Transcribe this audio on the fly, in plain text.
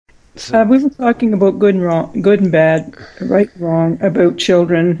So, We were talking about good and wrong, good and bad, right and wrong about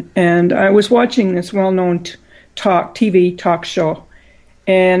children, and I was watching this well-known TV talk show,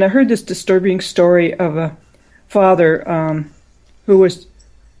 and I heard this disturbing story of a father who was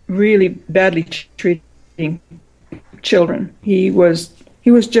really badly treating children. He was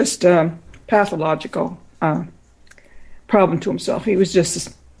just pathological problem to himself. He was just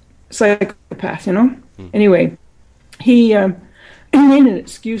a psychopath, you know. Anyway, he made an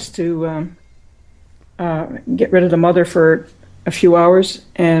excuse to get rid of the mother for a few hours,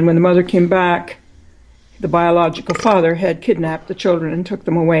 and when the mother came back, the biological father had kidnapped the children and took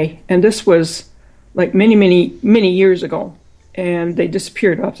them away. And this was like many, many, many years ago, and they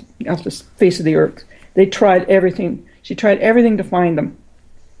disappeared off the face of the earth. They tried everything. She tried everything to find them,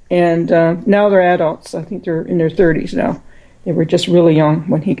 and now they're adults. I think they're in their 30s now. They were just really young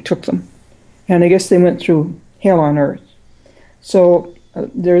when he took them, and I guess they went through hell on earth. So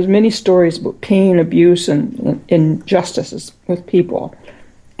there's many stories about pain, abuse, and injustices with people.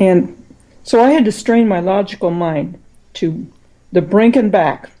 And so I had to strain my logical mind to the brink and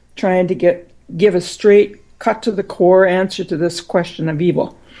back, trying to give a straight, cut to the core answer to this question of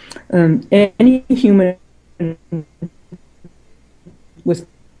evil. Any human with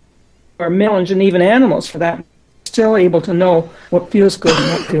or melons and even animals for that, still able to know what feels good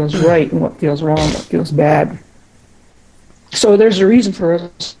and what feels right and what feels wrong, what feels bad. So there's a reason for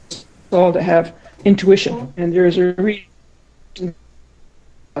us all to have intuition, and there's a reason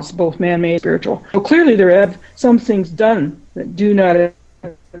it's both man-made and spiritual. So clearly there are some things done that do not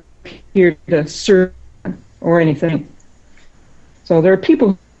appear to serve or anything. So there are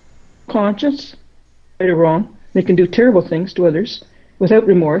people conscious, right or wrong. They can do terrible things to others without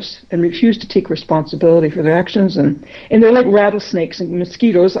remorse and refuse to take responsibility for their actions. And they're like rattlesnakes and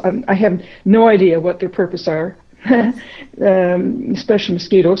mosquitoes. I have no idea what their purpose are, especially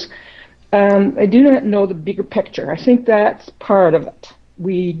mosquitoes. I do not know the bigger picture. I think that's part of it.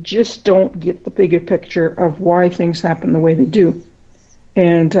 We just don't get the bigger picture of why things happen the way they do.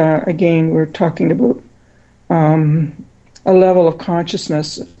 And again, we're talking about a level of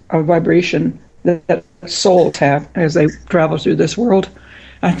consciousness, of vibration that souls have as they travel through this world.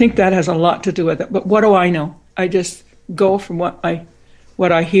 I think that has a lot to do with it. But what do I know? I just go from what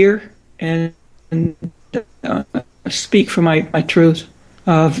I hear and speak from my truth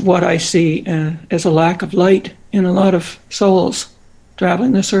of what I see as a lack of light in a lot of souls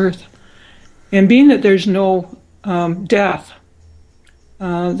traveling this earth. And being that there's no death,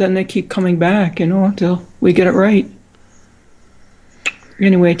 then they keep coming back, until we get it right.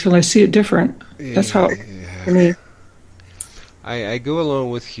 Anyway, till I see it different. That's how, for me. I go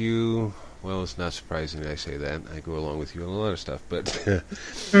along with you. Well, it's not surprising I say that. I go along with you on a lot of stuff, but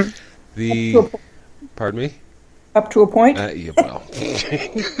pardon me? Up to a point? Yeah, well.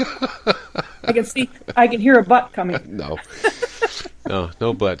 I can hear a butt coming. No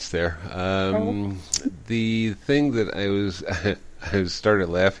buts there. The thing that I started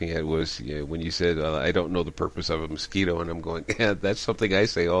laughing at was when you said, I don't know the purpose of a mosquito, and I'm going, yeah, that's something I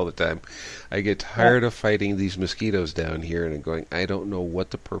say all the time. I get tired of fighting these mosquitoes down here, and I'm going, I don't know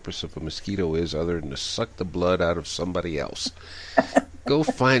what the purpose of a mosquito is other than to suck the blood out of somebody else. Go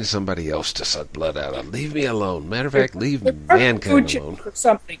find somebody else to suck blood out of. Leave me alone. Matter of fact, leave mankind alone. For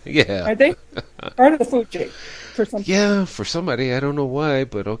something. Yeah. Are they part of the food chain for something? Yeah, for somebody. I don't know why,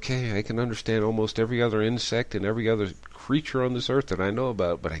 but okay, I can understand almost every other insect and every other creature on this earth that I know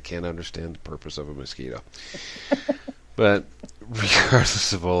about, but I can't understand the purpose of a mosquito. But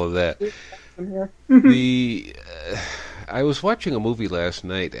regardless of all of that, I was watching a movie last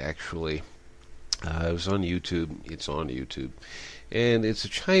night, actually. It was on YouTube. It's on YouTube. And it's a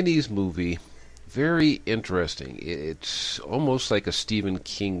Chinese movie, very interesting. It's almost like a Stephen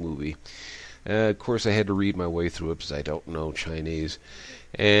King movie. Of course, I had to read my way through it because I don't know Chinese.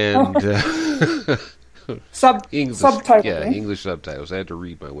 And subtitles. Yeah, English subtitles. I had to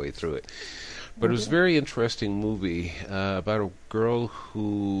read my way through it. But it was a very interesting movie about a girl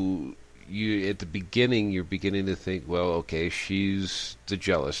who, at the beginning, you're beginning to think, well, okay, she's the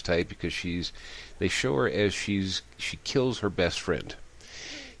jealous type because they show her as she kills her best friend.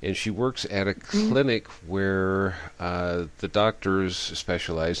 And she works at a clinic where the doctors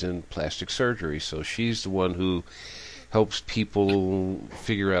specialize in plastic surgery. So she's the one who helps people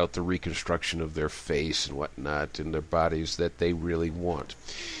figure out the reconstruction of their face and whatnot and their bodies that they really want.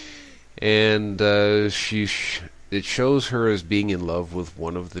 And it shows her as being in love with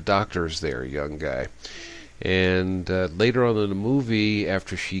one of the doctors there, a young guy. And later on in the movie,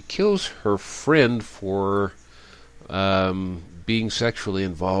 after she kills her friend for being sexually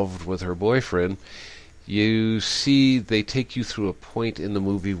involved with her boyfriend, you see they take you through a point in the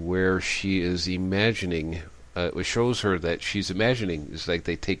movie where she is imagining, it shows her that she's imagining. It's like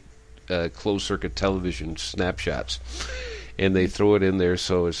they take closed-circuit television snapshots, and they throw it in there,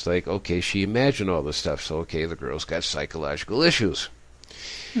 so it's like, okay, she imagined all this stuff, so okay, the girl's got psychological issues.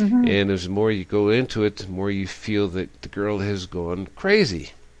 Mm-hmm. And as the more you go into it, the more you feel that the girl has gone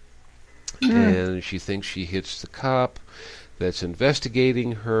crazy. And she thinks she hits the cop that's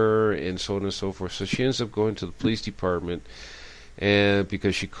investigating her, and so on and so forth. So she ends up going to the police department, and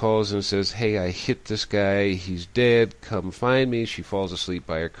because she calls and says, hey, I hit this guy, he's dead, come find me. She falls asleep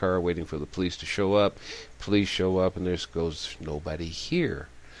by her car waiting for the police to show up. Police show up, and there goes nobody here.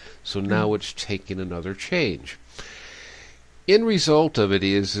 So now it's taking another change. End result of it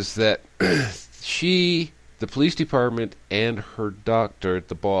is that the police department and her doctor,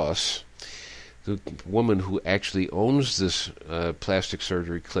 the boss, the woman who actually owns this plastic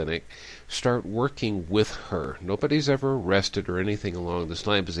surgery clinic, start working with her. Nobody's ever arrested or anything along this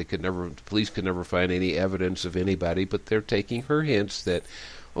line, because the police could never find any evidence of anybody, but they're taking her hints that,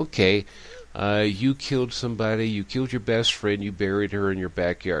 okay, you killed somebody, you killed your best friend, you buried her in your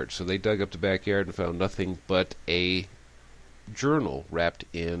backyard. So they dug up the backyard and found nothing but a journal wrapped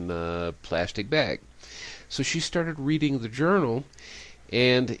in a plastic bag. So she started reading the journal,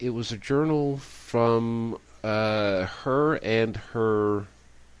 and it was a journal from her and her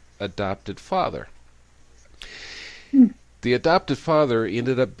adopted father. The adopted father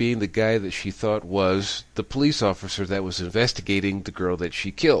ended up being the guy that she thought was the police officer that was investigating the girl that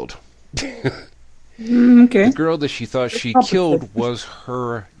she killed. Okay. The girl that she thought she killed was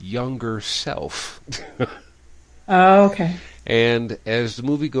her younger self. Oh, okay. And as the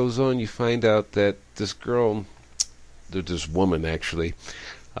movie goes on, you find out that this girl, this woman actually,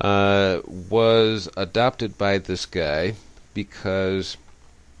 was adopted by this guy because,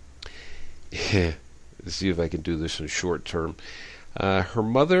 let's see if I can do this in short term. Her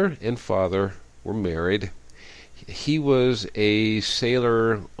mother and father were married. He was a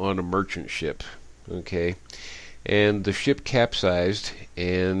sailor on a merchant ship, okay? And the ship capsized,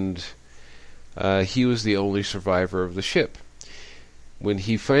 and he was the only survivor of the ship. When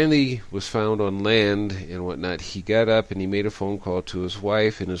he finally was found on land and whatnot, he got up and he made a phone call to his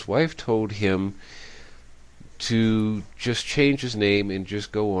wife, and his wife told him to just change his name and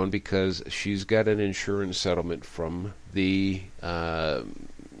just go on, because she's got an insurance settlement from the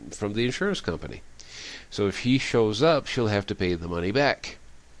insurance company. So if he shows up, she'll have to pay the money back.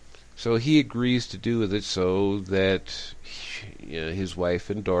 So he agrees to do with it so that his wife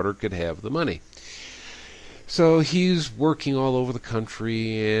and daughter could have the money. So he's working all over the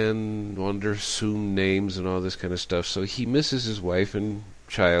country and under assumed names and all this kind of stuff. So he misses his wife and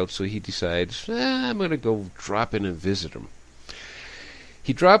child, so he decides, I'm going to go drop in and visit him.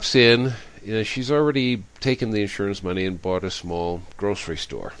 He drops in. She's already taken the insurance money and bought a small grocery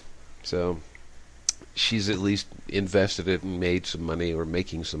store. So she's at least invested it and made some money, or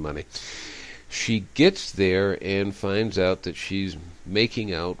making some money. She gets there and finds out that she's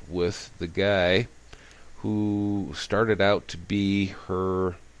making out with the guy who started out to be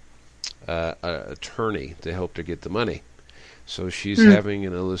her attorney to help her get the money. So she's having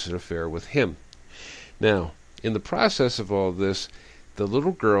an illicit affair with him. Now, in the process of all this, the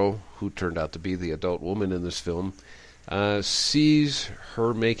little girl, who turned out to be the adult woman in this film, sees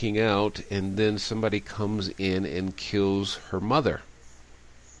her making out, and then somebody comes in and kills her mother.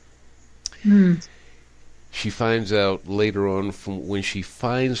 She finds out later on, from when she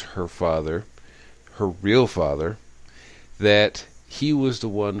finds her father, her real father, that he was the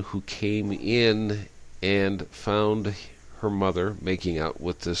one who came in and found her mother making out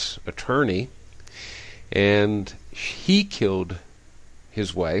with this attorney, and he killed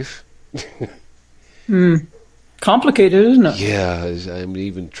his wife. Complicated, isn't it? Yeah, I'm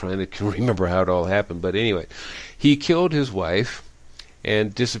even trying to remember how it all happened, but anyway, he killed his wife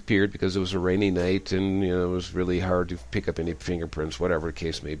and disappeared because it was a rainy night, and it was really hard to pick up any fingerprints, whatever the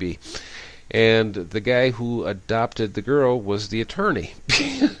case may be. And the guy who adopted the girl was the attorney.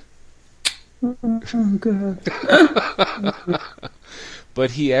 Oh, God.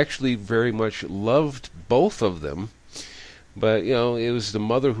 But he actually very much loved both of them. But, it was the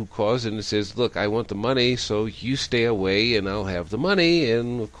mother who caused it and says, look, I want the money, so you stay away and I'll have the money.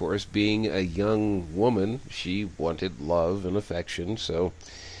 And, of course, being a young woman, she wanted love and affection. So,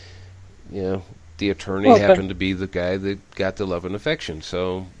 the attorney happened to be the guy that got the love and affection.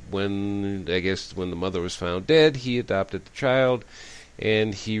 So when the mother was found dead, he adopted the child,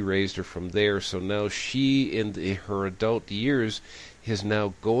 and he raised her from there. So now she, in her adult years, is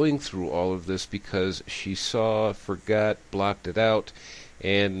now going through all of this because she saw, forgot, blocked it out,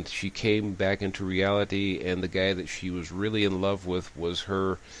 and she came back into reality, and the guy that she was really in love with was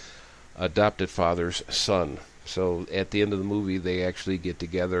her adopted father's son. So at the end of the movie, they actually get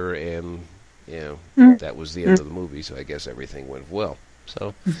together, and that was the end of the movie. So I guess everything went well.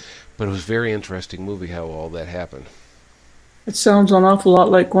 So, but it was a very interesting movie how all that happened. It sounds an awful lot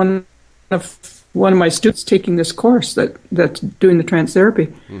like one of my students taking this course that's doing the trance therapy.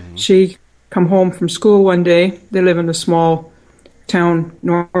 Mm-hmm. She come home from school one day. They live in a small town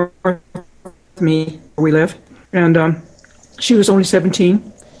north of me, where we live, and she was only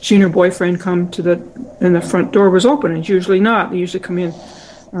 17. She and her boyfriend come and the front door was open. It's usually not. They usually come in,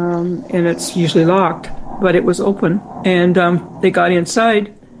 and it's usually locked, but it was open. And they got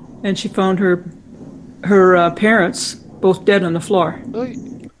inside, and she found her parents both dead on the floor.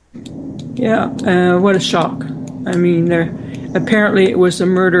 Yeah, what a shock. I mean, apparently it was a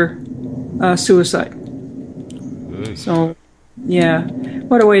murder, suicide. So, yeah,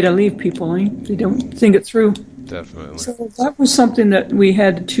 what a way to leave people, eh? They don't think it through. Definitely. So that was something that we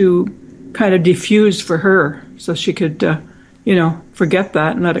had to kind of diffuse for her, so she could, forget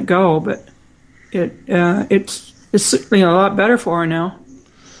that and let it go. But it's certainly a lot better for her now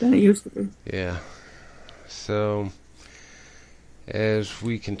than it used to be. Yeah. So, as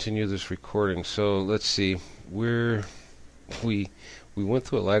we continue this recording, so let's see, we went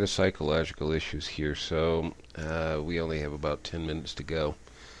through a lot of psychological issues here, so we only have about 10 minutes to go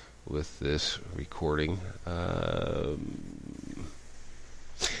with this recording.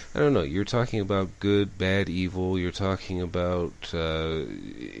 I don't know, you're talking about good, bad, evil, you're talking about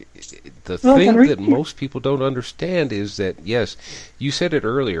the thing that most people don't understand is that, yes, you said it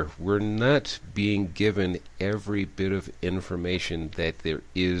earlier, we're not being given every bit of information that there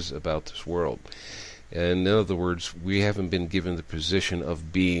is about this world. And in other words, we haven't been given the position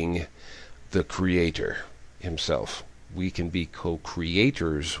of being the creator himself. We can be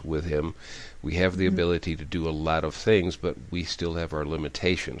co-creators with him. We have the ability to do a lot of things, but we still have our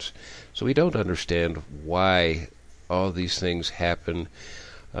limitations. So we don't understand why all these things happen.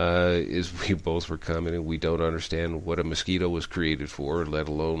 As we both were commenting, we don't understand what a mosquito was created for, let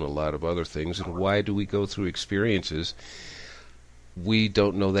alone a lot of other things. And why do we go through experiences? We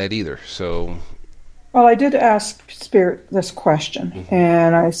don't know that either. So, well, I did ask Spirit this question,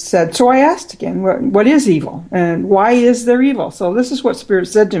 and I said, so I asked again, what is evil, and why is there evil? So this is what Spirit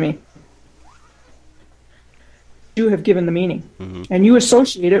said to me. You have given the meaning, and you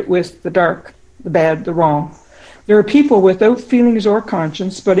associate it with the dark, the bad, the wrong. There are people without feelings or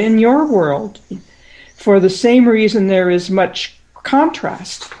conscience, but in your world, for the same reason there is much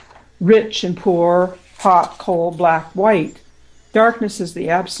contrast, rich and poor, hot, cold, black, white. Darkness is the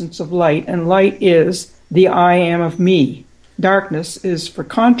absence of light, and light is the I am of me. Darkness is for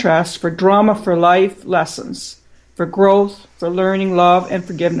contrast, for drama, for life lessons, for growth, for learning, love, and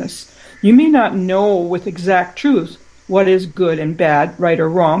forgiveness. You may not know with exact truth what is good and bad, right or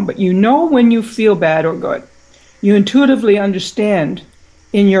wrong, but you know when you feel bad or good. You intuitively understand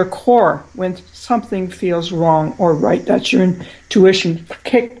in your core when something feels wrong or right. That's your intuition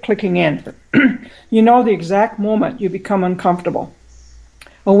clicking in. You know the exact moment you become uncomfortable.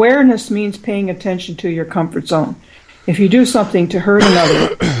 Awareness means paying attention to your comfort zone. If you do something to hurt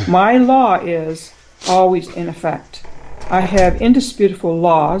another, my law is always in effect. I have indisputable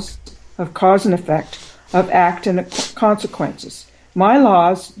laws of cause and effect, of act and consequences. My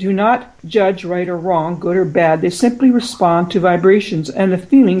laws do not judge right or wrong, good or bad. They simply respond to vibrations, and the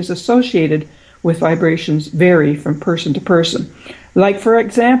feelings associated with vibrations vary from person to person. Like, for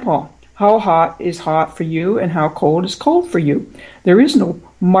example, how hot is hot for you and how cold is cold for you. There is no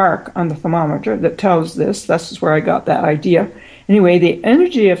mark on the thermometer that tells this. This is where I got that idea. Anyway, the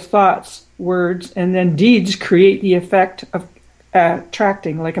energy of thoughts, words, and then deeds create the effect of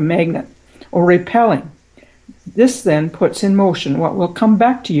attracting like a magnet or repelling. This then puts in motion what will come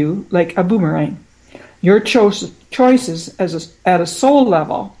back to you like a boomerang. Your choices at a soul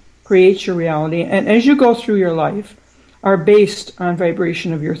level create your reality, and as you go through your life, are based on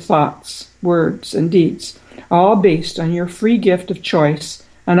vibration of your thoughts, words, and deeds, all based on your free gift of choice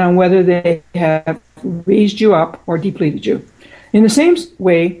and on whether they have raised you up or depleted you. In the same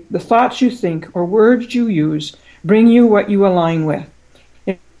way, the thoughts you think or words you use bring you what you align with.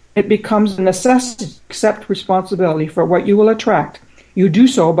 It becomes a necessity to accept responsibility for what you will attract. You do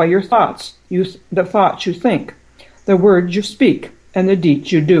so by your thoughts, the thoughts you think, the words you speak, and the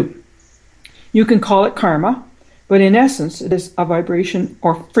deeds you do. You can call it karma, but in essence it is a vibration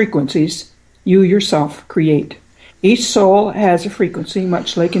or frequencies you yourself create. Each soul has a frequency,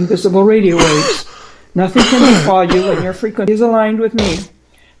 much like invisible radio waves. Nothing can befall you when your frequency is aligned with me.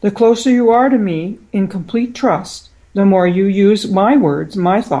 The closer you are to me, in complete trust, The more you use my words,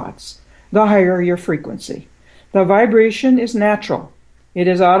 my thoughts, the higher your frequency. The vibration is natural. It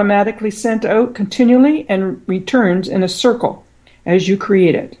is automatically sent out continually and returns in a circle as you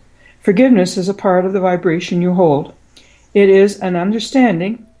create it. Forgiveness is a part of the vibration you hold. It is an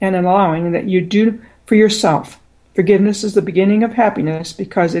understanding and an allowing that you do for yourself. Forgiveness is the beginning of happiness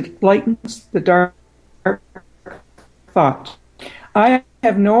because it lightens the dark thought. I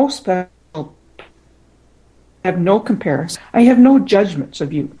have no comparison. I have no judgments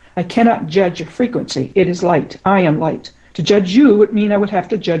of you. I cannot judge your frequency. It is light. I am light. To judge you would mean I would have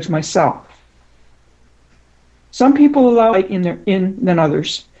to judge myself. Some people allow light in than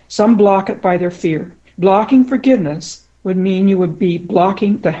others. Some block it by their fear. Blocking forgiveness would mean you would be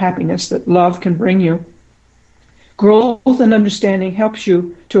blocking the happiness that love can bring you. Growth and understanding helps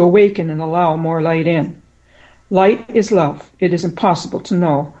you to awaken and allow more light in. Light is love. It is impossible to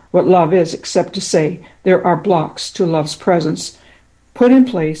know what love is except to say there are blocks to love's presence put in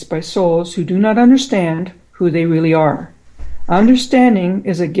place by souls who do not understand who they really are. Understanding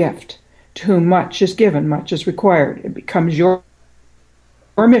is a gift. To whom much is given, much is required. It becomes your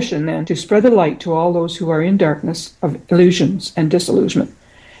mission then to spread the light to all those who are in darkness of illusions and disillusionment.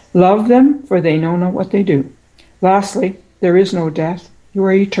 Love them, for they know not what they do. Lastly, there is no death. You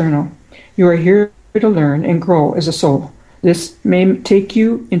are eternal. You are here to learn and grow as a soul. This may take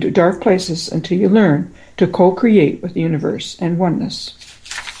you into dark places until you learn to co-create with the universe and oneness.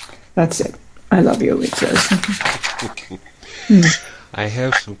 That's it. I love you, it says. I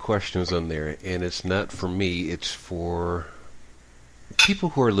have some questions on there, and it's not for me, it's for people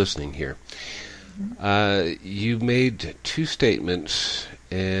who are listening here. You made two statements,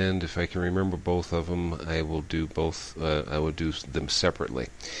 and if I can remember both of them, I will do both. I will do them separately,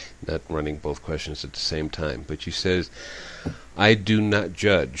 not running both questions at the same time. But you said, "I do not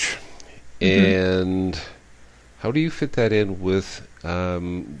judge," and how do you fit that in with?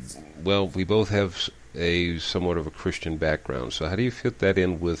 Well, we both have a somewhat of a Christian background, so how do you fit that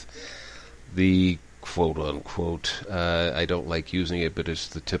in with the quote unquote? I don't like using it, but it's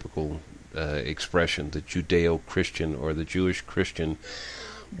the typical expression, the Judeo-Christian or the Jewish Christian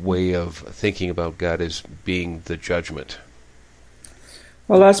way of thinking about God as being the judgment.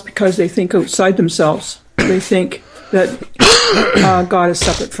 Well, that's because they think outside themselves. They think that God is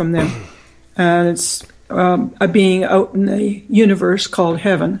separate from them. And it's a being out in the universe called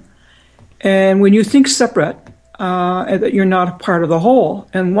heaven. And when you think separate, that you're not a part of the whole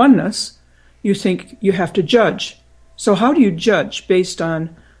and oneness, you think you have to judge. So how do you judge based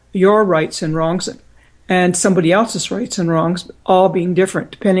on your rights and wrongs and somebody else's rights and wrongs all being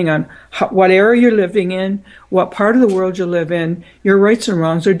different, depending on what area you're living in, what part of the world you live in? Your rights and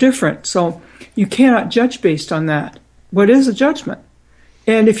wrongs are different. So you cannot judge based on that. What is a judgment?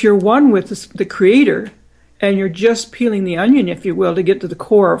 And if you're one with the Creator, and you're just peeling the onion, if you will, to get to the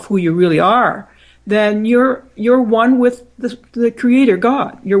core of who you really are, then you're one with the Creator,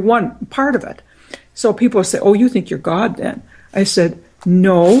 God. You're one part of it. So people say, "Oh, you think you're God then?" I said,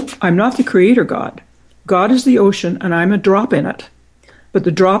 "No, I'm not the Creator God. God is the ocean, and I'm a drop in it. But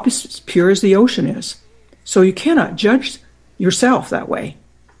the drop is as pure as the ocean is. So you cannot judge yourself that way.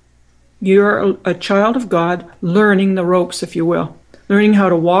 You're a child of God, learning the ropes, if you will, learning how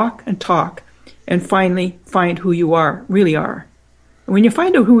to walk and talk, and finally find who you really are. And when you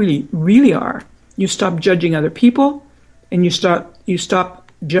find out who you really are, you stop judging other people, and you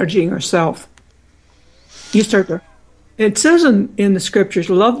stop judging yourself. You start to. It says in the scriptures,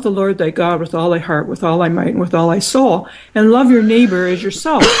 "Love the Lord thy God with all thy heart, with all thy might, and with all thy soul, and love your neighbor as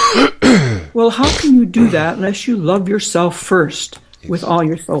yourself." Well, how can you do that unless you love yourself first with all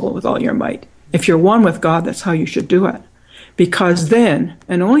your soul, with all your might? If you're one with God, that's how you should do it. Because then,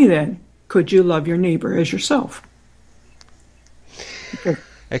 and only then, could you love your neighbor as yourself? Okay.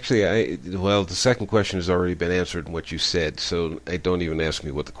 Actually, the second question has already been answered in what you said, so don't even ask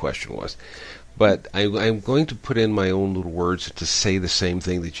me what the question was. But I'm going to put in my own little words to say the same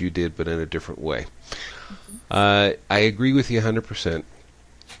thing that you did, but in a different way. I agree with you 100%,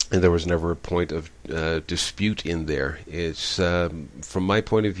 and there was never a point of dispute in there. It's, from my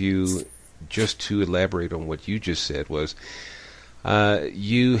point of view, just to elaborate on what you just said, was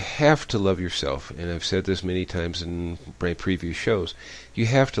you have to love yourself, and I've said this many times in my previous shows. You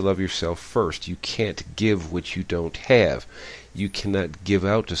have to love yourself first. You can't give what you don't have. You cannot give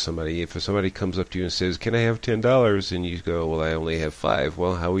out to somebody. If somebody comes up to you and says, "Can I have $10?" and you go, "Well, I only have $5."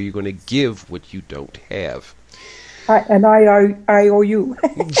 Well, how are you going to give what you don't have? I owe you.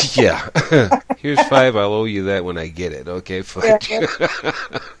 Yeah. Here's $5. I'll owe you that when I get it. Okay, fine. Yeah.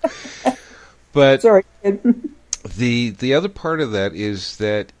 But sorry. The other part of that is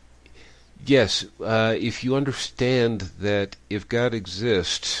that Yes, if you understand that if God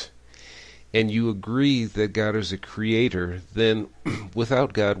exists and you agree that God is a creator, then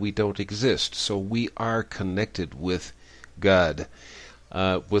without God we don't exist. So we are connected with God,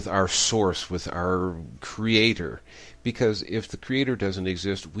 with our source, with our creator. Because if the creator doesn't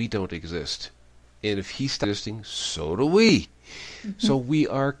exist, we don't exist. And if he's existing, so do we. So we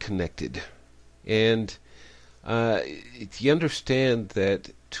are connected. And you understand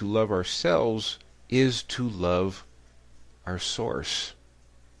that to love ourselves is to love our source.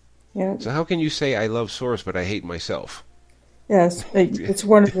 Yeah. So how can you say I love source but I hate myself? Yes, it's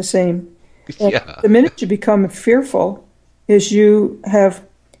one and the same. Yeah. The minute you become fearful is you have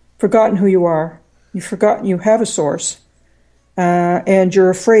forgotten who you are. You've forgotten you have a source. And you're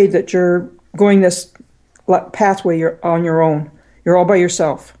afraid that you're going this pathway you're on your own. You're all by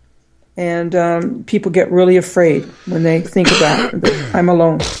yourself. And people get really afraid when they think of that. I'm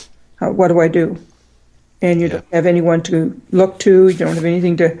alone. What do I do? And you don't have anyone to look to. You don't have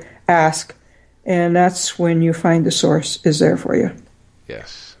anything to ask. And that's when you find the source is there for you.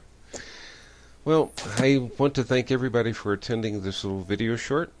 Yes. Well, I want to thank everybody for attending this little video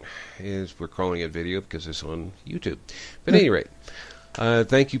short. As we're calling it video because it's on YouTube. But at any rate,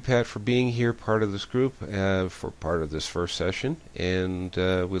 thank you, Pat, for being here, part of this group, for part of this first session. And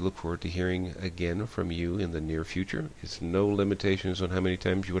we look forward to hearing again from you in the near future. It's no limitations on how many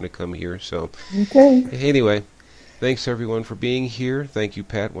times you want to come here. So anyway, thanks, everyone, for being here. Thank you,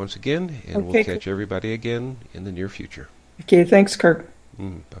 Pat, once again. And we'll catch everybody again in the near future. Okay, thanks, Kirk.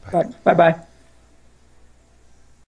 Bye-bye. Bye-bye.